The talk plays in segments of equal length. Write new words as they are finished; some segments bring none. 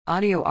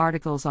Audio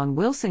articles on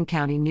Wilson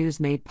County News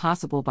made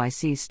possible by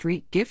C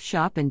Street Gift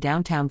Shop in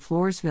downtown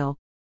Floresville.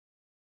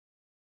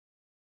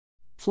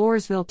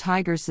 Floresville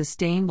Tigers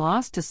sustain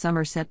loss to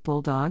Somerset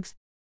Bulldogs.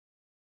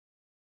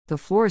 The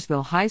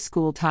Floresville High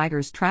School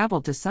Tigers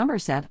traveled to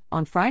Somerset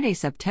on Friday,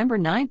 September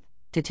 9,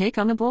 to take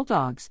on the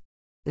Bulldogs.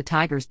 The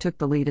Tigers took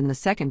the lead in the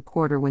second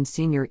quarter when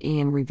senior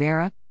Ian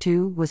Rivera,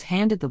 2, was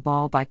handed the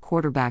ball by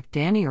quarterback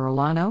Danny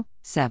Orlano,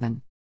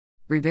 7.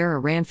 Rivera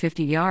ran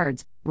 50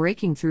 yards,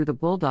 breaking through the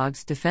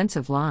Bulldogs'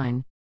 defensive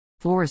line.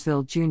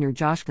 Floresville junior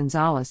Josh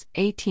Gonzalez,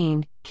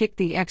 18, kicked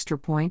the extra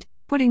point,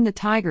 putting the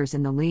Tigers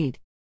in the lead.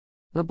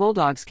 The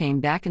Bulldogs came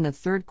back in the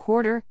third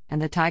quarter,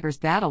 and the Tigers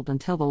battled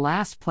until the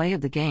last play of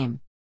the game.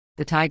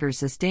 The Tigers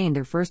sustained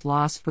their first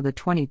loss for the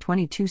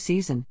 2022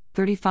 season,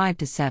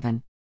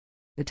 35-7.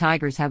 The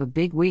Tigers have a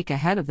big week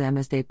ahead of them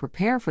as they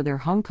prepare for their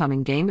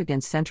homecoming game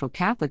against Central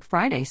Catholic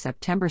Friday,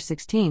 September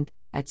 16,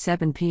 at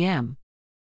 7 p.m.